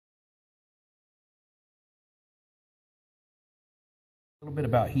A little bit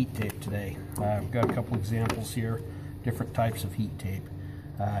about heat tape today. I've got a couple examples here, different types of heat tape.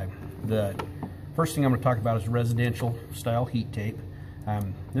 The first thing I'm going to talk about is residential style heat tape.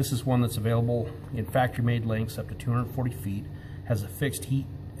 This is one that's available in factory-made lengths up to 240 feet, has a fixed heat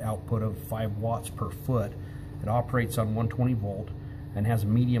output of 5 watts per foot. It operates on 120 volt and has a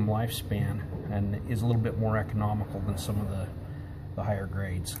medium lifespan and is a little bit more economical than some of the higher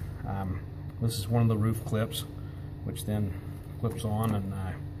grades. This is one of the roof clips, which then clips on, and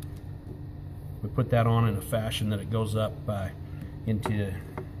we put that on in a fashion that it goes up into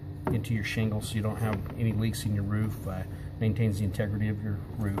your shingle so you don't have any leaks in your roof. Maintains the integrity of your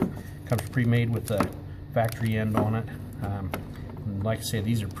roof. Comes pre-made with a factory end on it. And like I say,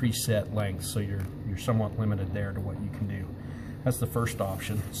 these are preset lengths, so you're somewhat limited there to what you can do. That's the first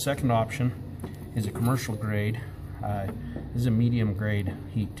option. Second option is a commercial grade. This is a medium grade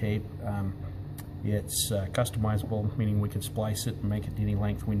heat tape. It's customizable, meaning we can splice it and make it to any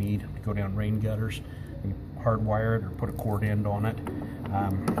length we need to go down rain gutters, hardwire it or put a cord end on it.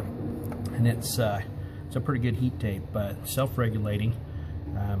 And it's a pretty good heat tape, but self-regulating.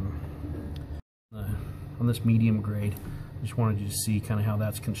 On this medium grade, I just wanted you to see kind of how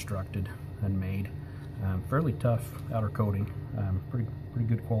that's constructed and made. Fairly tough outer coating, pretty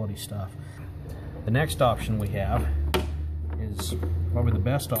good quality stuff. The next option we have is probably the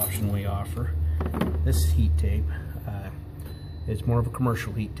best option we offer. This heat tape is more of a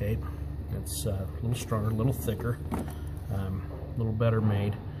commercial heat tape. It's a little stronger, a little thicker, a little better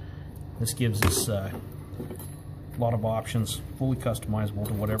made. This gives us a lot of options, fully customizable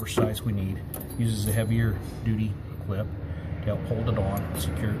to whatever size we need. Uses a heavier duty clip to help hold it on and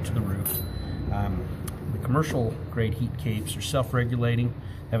secure it to the roof. The commercial grade heat tapes are self-regulating.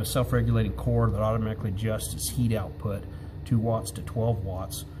 They have a self-regulating core that automatically adjusts its heat output 2 watts to 12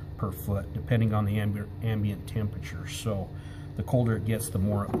 watts per foot, depending on the ambient temperature. So the colder it gets, the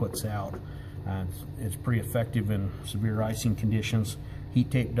more it puts out. It's pretty effective in severe icing conditions.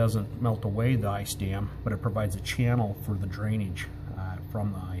 Heat tape doesn't melt away the ice dam, but it provides a channel for the drainage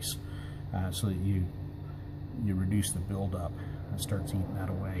from the ice, so that you reduce the buildup and starts eating that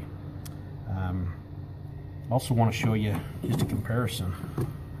away. Also want to show you just a comparison.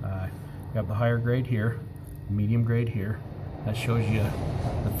 You have the higher grade here, medium grade here. That shows you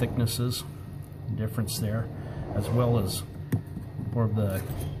the thicknesses, the difference there, as well as more of the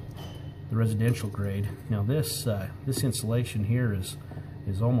residential grade. Now this insulation here is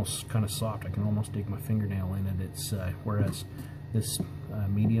almost kind of soft. I can almost dig my fingernail in it. It's whereas this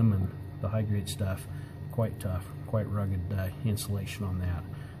medium and the high grade stuff, quite tough, quite rugged insulation on that.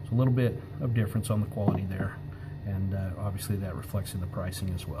 So a little bit of difference on the quality there, and obviously that reflects in the pricing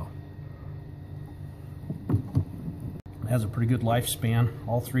as well. Has a pretty good lifespan.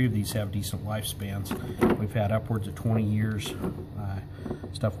 All 3 of these have decent lifespans. We've had upwards of 20 years.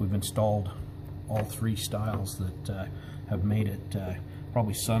 Stuff we've installed, all 3 styles that have made it.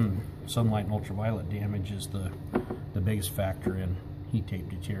 Probably sunlight and ultraviolet damage is the biggest factor in heat tape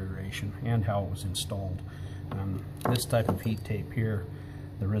deterioration and how it was installed. This type of heat tape here,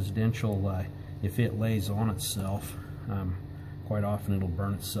 the residential, if it lays on itself, quite often it'll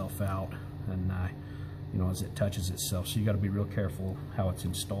burn itself out, and as it touches itself. So you got to be real careful how it's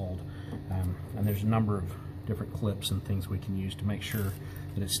installed. And there's a number of different clips and things we can use to make sure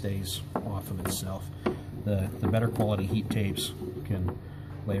that it stays off of itself. The better quality heat tapes can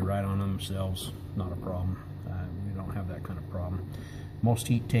lay right on themselves, not a problem. We don't have that kind of problem. Most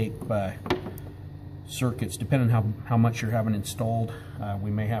heat tape circuits, depending on how much you're having installed,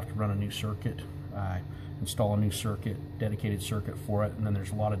 we may have to run a new circuit, install a new circuit, dedicated circuit for it, and then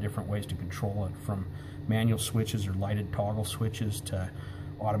there's a lot of different ways to control it, from manual switches or lighted toggle switches to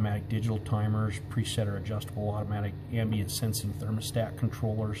automatic digital timers, preset or adjustable automatic ambient sensing thermostat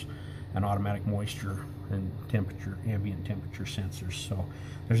controllers, and automatic moisture and ambient temperature sensors. So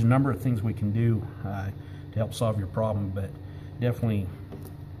there's a number of things we can do to help solve your problem, but definitely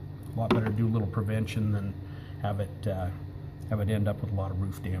a lot better to do a little prevention than have it end up with a lot of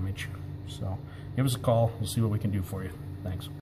roof damage. So give us a call. We'll see what we can do for you. Thanks.